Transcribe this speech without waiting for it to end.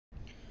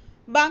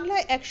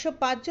বাংলায়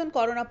 105 জন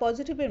করোনা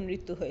পজিটিভের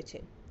মৃত্যু হয়েছে।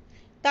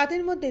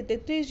 তাদের মধ্যে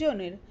 33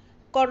 জনের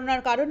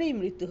করোনার কারণেই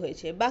মৃত্যু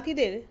হয়েছে।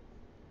 বাকিদের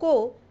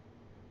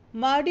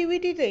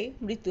কোমরবিডিটিতে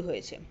মৃত্যু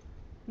হয়েছে।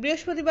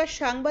 বৃহস্পতিবার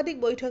সাংবাদিক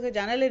বৈঠকে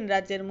জানালেন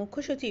রাজ্যের মুখ্য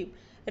সচিব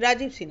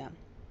রাজীব সিনহা।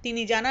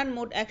 তিনি জানান,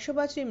 মোট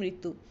 105টি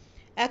মৃত্যু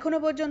এখনো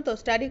পর্যন্ত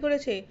স্টাডি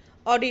করেছে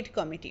অডিট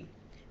কমিটি।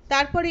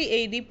 তারপরেই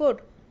এই রিপোর্ট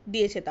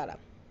দিয়েছে তারা।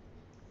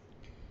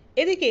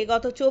 এদিকে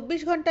গত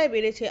 24 ঘন্টায়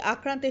বেড়েছে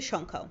আক্রান্তের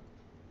সংখ্যাও।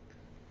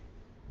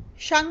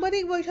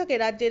 সাংবাদিক বৈঠকে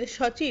রাজ্যের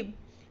সচিব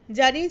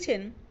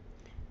জানিয়েছেন,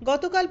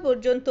 গতকাল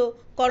পর্যন্ত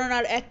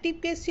করোনার অ্যাক্টিভ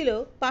কেস ছিল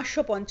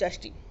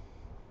 550টি।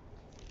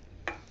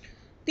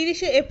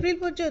 30শে এপ্রিল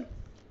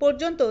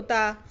পর্যন্ত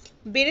তা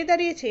বেড়ে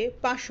দাঁড়িয়েছে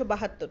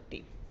 572টি।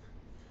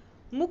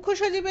 মুখ্য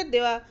সচিবের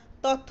দেওয়া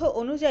তথ্য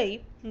অনুযায়ী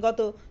গত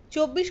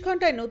 24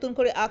 ঘন্টায় নতুন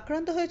করে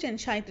আক্রান্ত হয়েছেন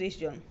 37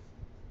 জন।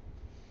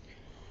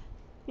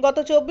 গত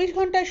 24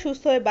 ঘন্টায়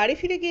সুস্থ হয়ে বাড়ি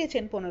ফিরে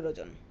গিয়েছেন 15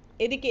 জন।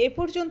 এদিকে এ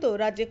পর্যন্ত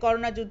রাজ্যে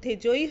করোনা যুদ্ধে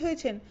জয়ী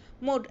হয়েছেন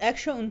মোট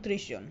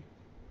 129 জন।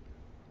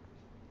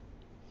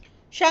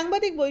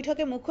 সাংবাদিক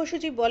বৈঠকে মুখ্য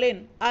সচিব বলেন,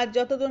 আজ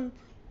যতজন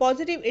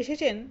পজিটিভ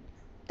এসেছেন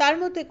তার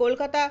মধ্যে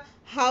কলকাতা,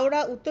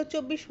 হাওড়া, উত্তর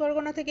 24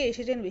 পরগনা থেকে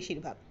এসেছেন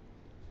বেশিরভাগ।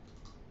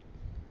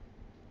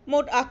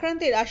 মোট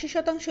আক্রান্তের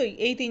 80%ই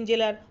এই 3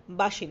 জেলার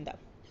বাসিন্দা।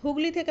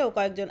 হুগলি থেকেও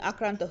কয়েকজন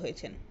আক্রান্ত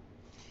হয়েছেন।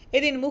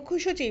 এদিন মুখ্য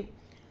সচিব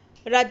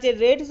রাজ্যের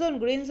রেড জোন,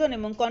 গ্রিন জোন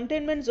এবং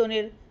কন্টেনমেন্ট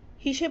জোনের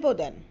হিসেবও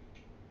দেন।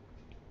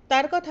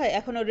 তার কথায়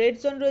এখনও রেড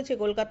জোন রয়েছে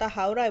কলকাতা,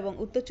 হাওড়া এবং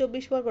উত্তর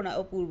 24 পরগনা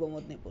ও পূর্ব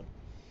মেদিনীপুর।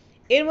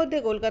 এর মধ্যে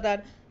কলকাতার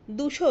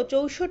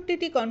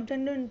 264টি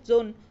কন্টেনমেন্ট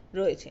জোন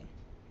রয়েছে।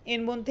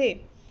 এর মধ্যে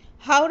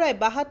হাওড়ায়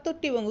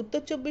 72টি এবং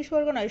উত্তর 24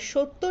 পরগনায়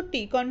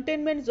 70টি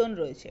কন্টেনমেন্ট জোন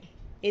রয়েছে।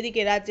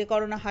 এদিকে রাজ্যে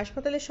করোনা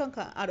হাসপাতালের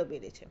সংখ্যা আরও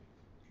বেড়েছে।